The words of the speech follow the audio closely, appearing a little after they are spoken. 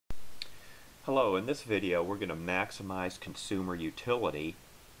Hello, in this video we're going to maximize consumer utility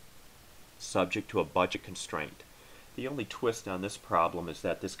subject to a budget constraint. The only twist on this problem is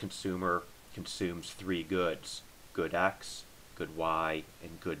that this consumer consumes three goods: good X, good Y,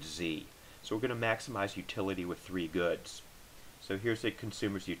 and good Z. So we're going to maximize utility with three goods. So here's a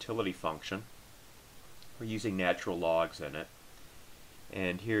consumer's utility function. We're using natural logs in it.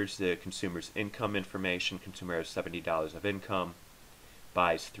 And here's the consumer's income information. Consumer has $70 of income,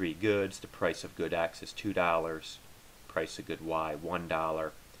 buys three goods. The price of good X is $2, price of good Y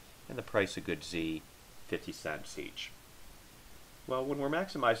 $1, and the price of good Z 50 cents each. Well, when we're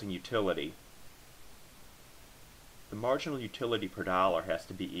maximizing utility, the marginal utility per dollar has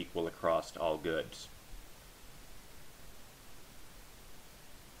to be equal across all goods.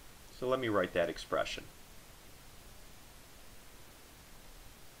 So let me write that expression.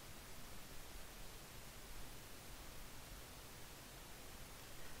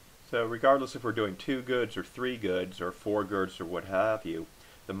 So regardless if we're doing two goods or three goods or four goods or what have you,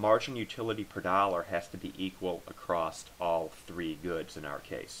 the marginal utility per dollar has to be equal across all three goods in our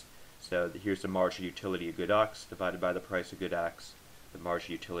case. So here's the marginal utility of good X divided by the price of good X, the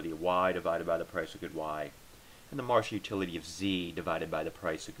marginal utility of Y divided by the price of good Y, and the marginal utility of Z divided by the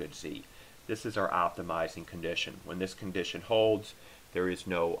price of good Z. This is our optimizing condition. When this condition holds, there is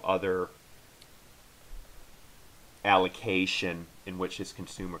no other allocation in which this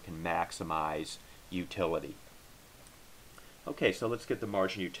consumer can maximize utility. Okay, so let's get the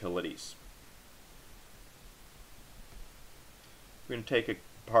marginal utilities. We're going to take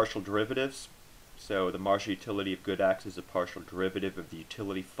partial derivatives. So the marginal utility of good X is a partial derivative of the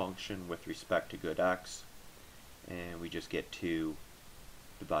utility function with respect to good X, and we just get 2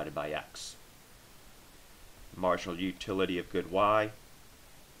 divided by X. Marginal utility of good Y,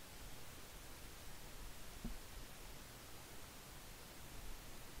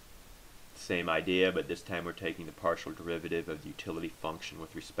 same idea, but this time we're taking the partial derivative of the utility function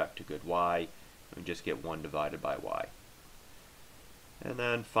with respect to good Y, and we just get 1 divided by Y. And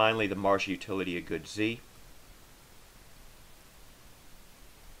then finally the marginal utility of good Z.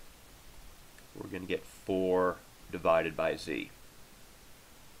 We're going to get 4 divided by Z.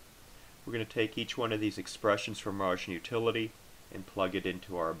 We're going to take each one of these expressions for marginal utility and plug it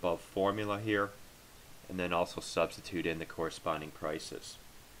into our above formula here, and then also substitute in the corresponding prices.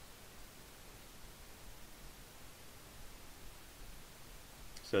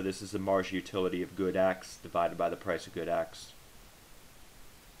 So this is the marginal utility of good X divided by the price of good X.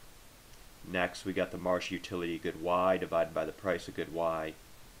 Next we got the marginal utility of good Y divided by the price of good Y.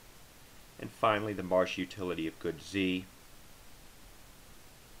 And finally the marginal utility of good Z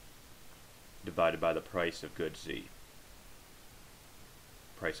divided by the price of good Z.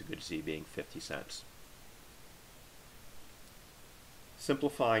 Price of good Z being 50 cents.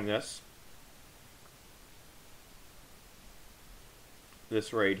 Simplifying this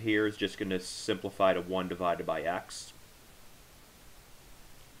right here is just going to simplify to 1 divided by X.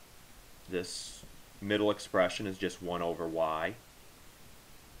 This middle expression is just 1 over Y.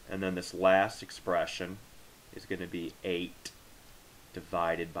 And then this last expression is going to be 8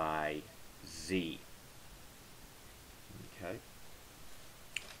 divided by Z. Okay.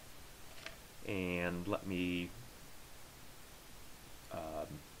 And let me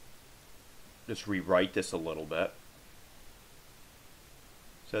just rewrite this a little bit.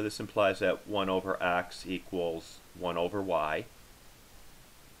 So this implies that 1 over X equals 1 over Y,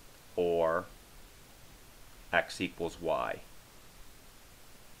 or X equals Y.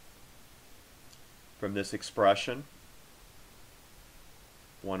 From this expression,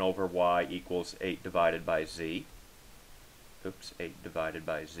 1 over Y equals 8 divided by Z. Oops, 8 divided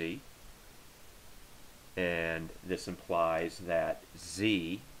by Z. And this implies that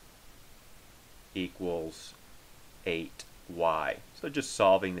Z equals 8Y. So just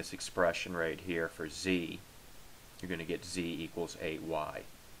solving this expression right here for Z, you're going to get Z equals 8Y.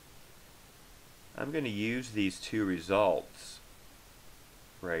 I'm going to use these two results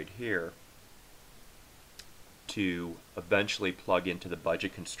right here to eventually plug into the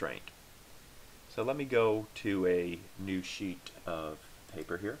budget constraint. So let me go to a new sheet of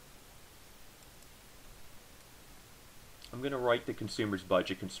paper here. I'm going to write the consumer's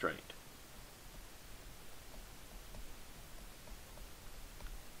budget constraint.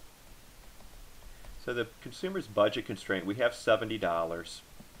 So the consumer's budget constraint, we have $70.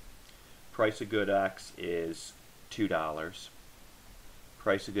 Price of good X is $2.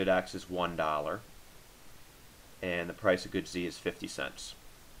 Price of good X is $1. And the price of good Z is 50 cents.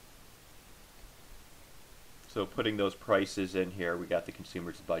 So putting those prices in here, we got the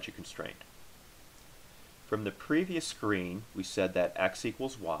consumer's budget constraint. From the previous screen, we said that X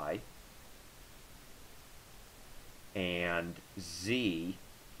equals Y. and Z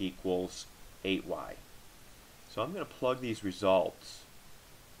equals 8Y. So I'm going to plug these results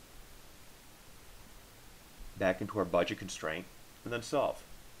back into our budget constraint and then solve.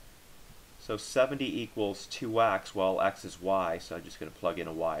 So 70 equals 2x, well, x is y, so I'm just going to plug in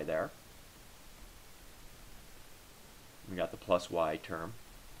a y there. We got the plus y term.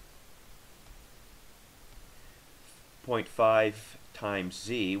 0.5 times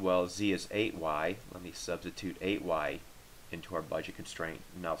z, well, z is 8y. Let me substitute 8y into our budget constraint.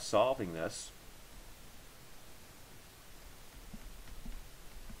 Now solving this,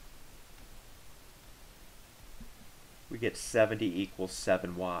 we get 70 equals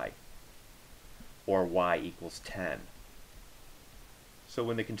 7y, or y equals 10. So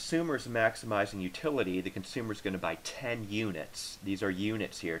when the consumer is maximizing utility, the consumer is going to buy 10 units. These are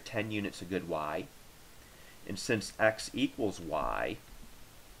units here, 10 units of good y. And since x equals y,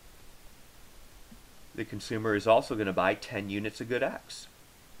 the consumer is also going to buy 10 units of good x.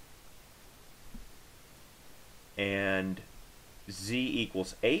 And z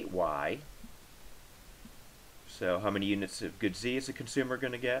equals 8y. So how many units of good z is the consumer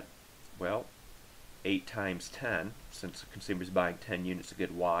going to get? Well, 8 times 10. Since the consumer is buying 10 units of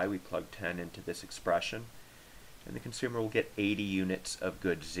good y, we plug 10 into this expression. And the consumer will get 80 units of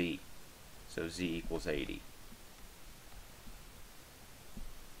good z. So z equals 80.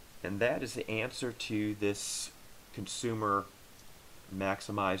 And that is the answer to this consumer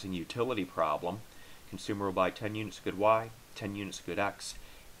maximizing utility problem. Consumer will buy 10 units of good y, 10 units of good x,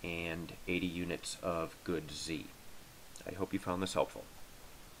 and 80 units of good z. I hope you found this helpful.